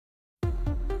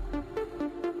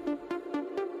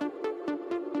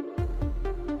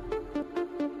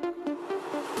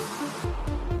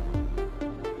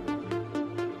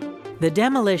The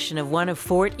demolition of one of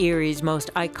Fort Erie's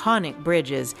most iconic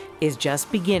bridges is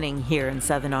just beginning here in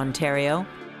southern Ontario.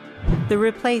 The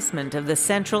replacement of the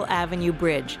Central Avenue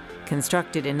Bridge,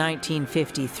 constructed in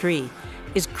 1953,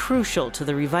 is crucial to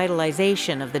the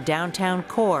revitalization of the downtown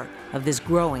core of this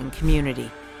growing community.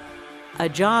 A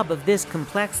job of this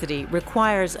complexity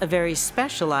requires a very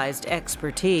specialized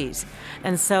expertise,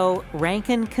 and so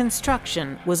Rankin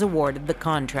Construction was awarded the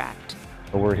contract.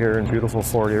 We're here in beautiful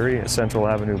Fort Erie at Central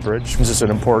Avenue Bridge. This is an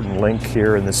important link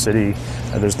here in the city.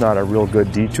 There's not a real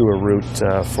good detour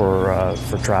route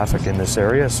for traffic in this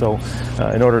area, so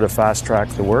in order to fast track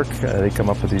the work, they come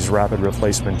up with these rapid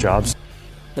replacement jobs.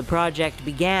 The project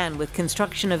began with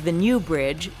construction of the new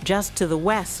bridge just to the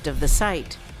west of the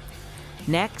site.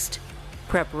 Next,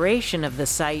 preparation of the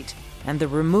site and the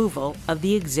removal of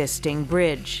the existing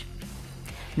bridge.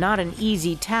 Not an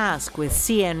easy task with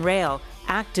CN Rail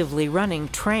actively running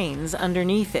trains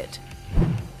underneath it.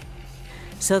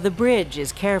 So the bridge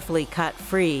is carefully cut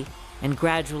free and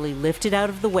gradually lifted out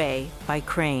of the way by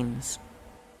cranes.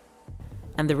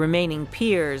 And the remaining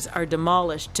piers are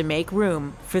demolished to make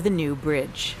room for the new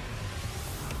bridge.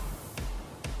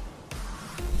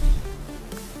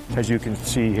 As you can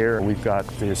see here, we've got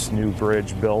this new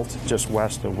bridge built just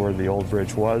west of where the old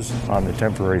bridge was on the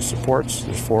temporary supports.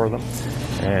 There's 4 of them,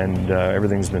 and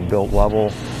everything's been built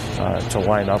level to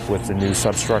line up with the new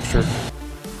substructure.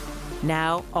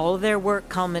 Now, all of their work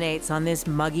culminates on this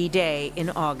muggy day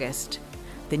in August.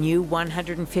 The new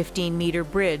 115-meter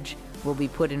bridge will be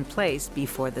put in place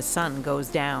before the sun goes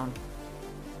down.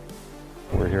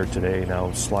 We're here today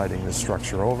now sliding the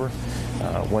structure over.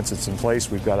 Once it's in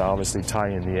place, we've got to obviously tie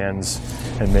in the ends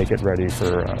and make it ready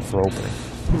for opening.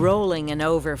 Rolling an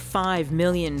over £5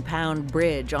 million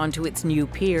bridge onto its new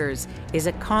piers is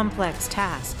a complex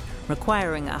task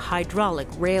requiring a hydraulic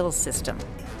rail system.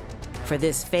 For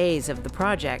this phase of the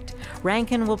project,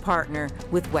 Rankin will partner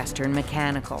with Western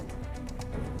Mechanical.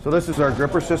 So this is our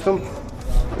gripper system.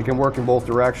 It can work in both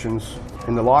directions.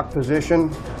 In the lock position,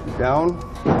 down,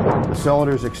 the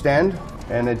cylinders extend,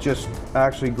 and it just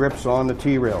actually grips on the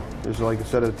T-rail. There's like a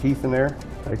set of teeth in there.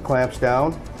 It clamps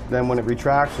down. Then when it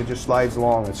retracts, it just slides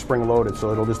along. It's spring-loaded,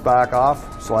 so it'll just back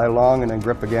off, slide along, and then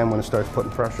grip again when it starts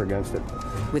putting pressure against it.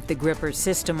 With the gripper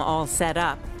system all set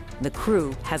up, the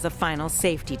crew has a final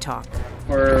safety talk.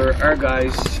 For our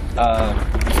guys,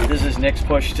 this is Nick's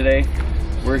push today.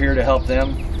 We're here to help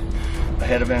them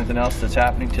ahead of anything else that's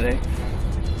happening today.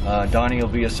 Donnie will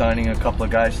be assigning a couple of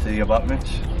guys to the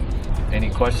abutments. Any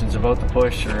questions about the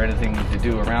push or anything to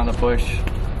do around the push,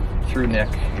 through Nick,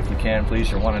 if we can,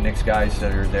 please, or one of Nick's guys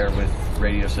that are there with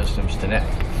radio systems to Nick.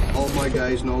 All my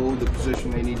guys know the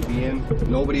position they need to be in.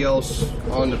 Nobody else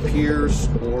on the piers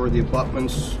or the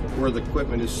abutments where the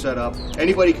equipment is set up.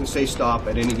 Anybody can say stop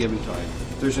at any given time.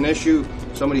 If there's an issue,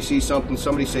 somebody sees something,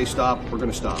 somebody say stop, we're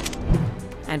going to stop.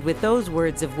 And with those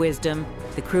words of wisdom,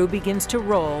 the crew begins to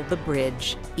roll the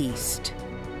bridge east.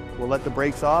 We'll let the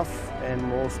brakes off and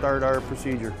we'll start our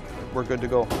procedure. We're good to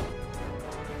go.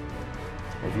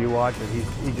 If you watch it,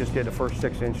 he just did the first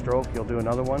 6-inch stroke. He'll do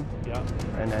another one. Yeah.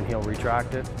 And then he'll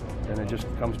retract it. Then it just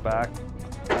comes back.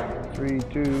 3,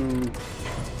 2,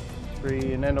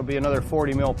 3, and then there'll be another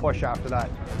 40 mil push after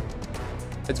that.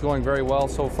 It's going very well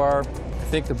so far. I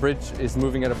think the bridge is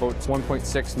moving at about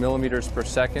 1.6 millimeters per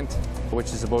second, which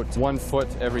is about 1 foot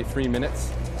every 3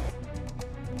 minutes.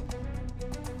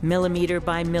 Millimeter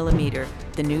by millimeter,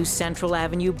 the new Central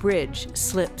Avenue Bridge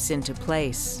slips into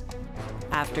place.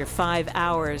 After 5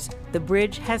 hours, the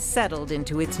bridge has settled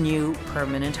into its new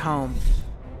permanent home.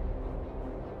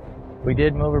 We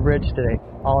did move a bridge today,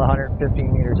 all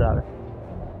 115 meters of it.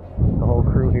 The whole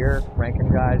crew here,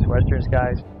 Rankin guys, Westerns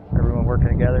guys, everyone working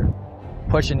together,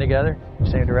 pushing together,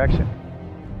 same direction.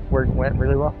 Work went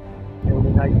really well. It'll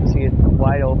be nice to see it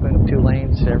wide open, 2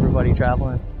 lanes, everybody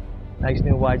traveling. Nice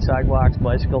new wide sidewalks,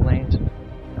 bicycle lanes.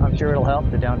 I'm sure it'll help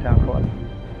the downtown core.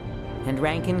 And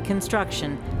Rankin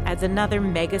Construction adds another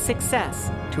mega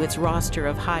success to its roster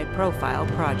of high-profile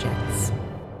projects.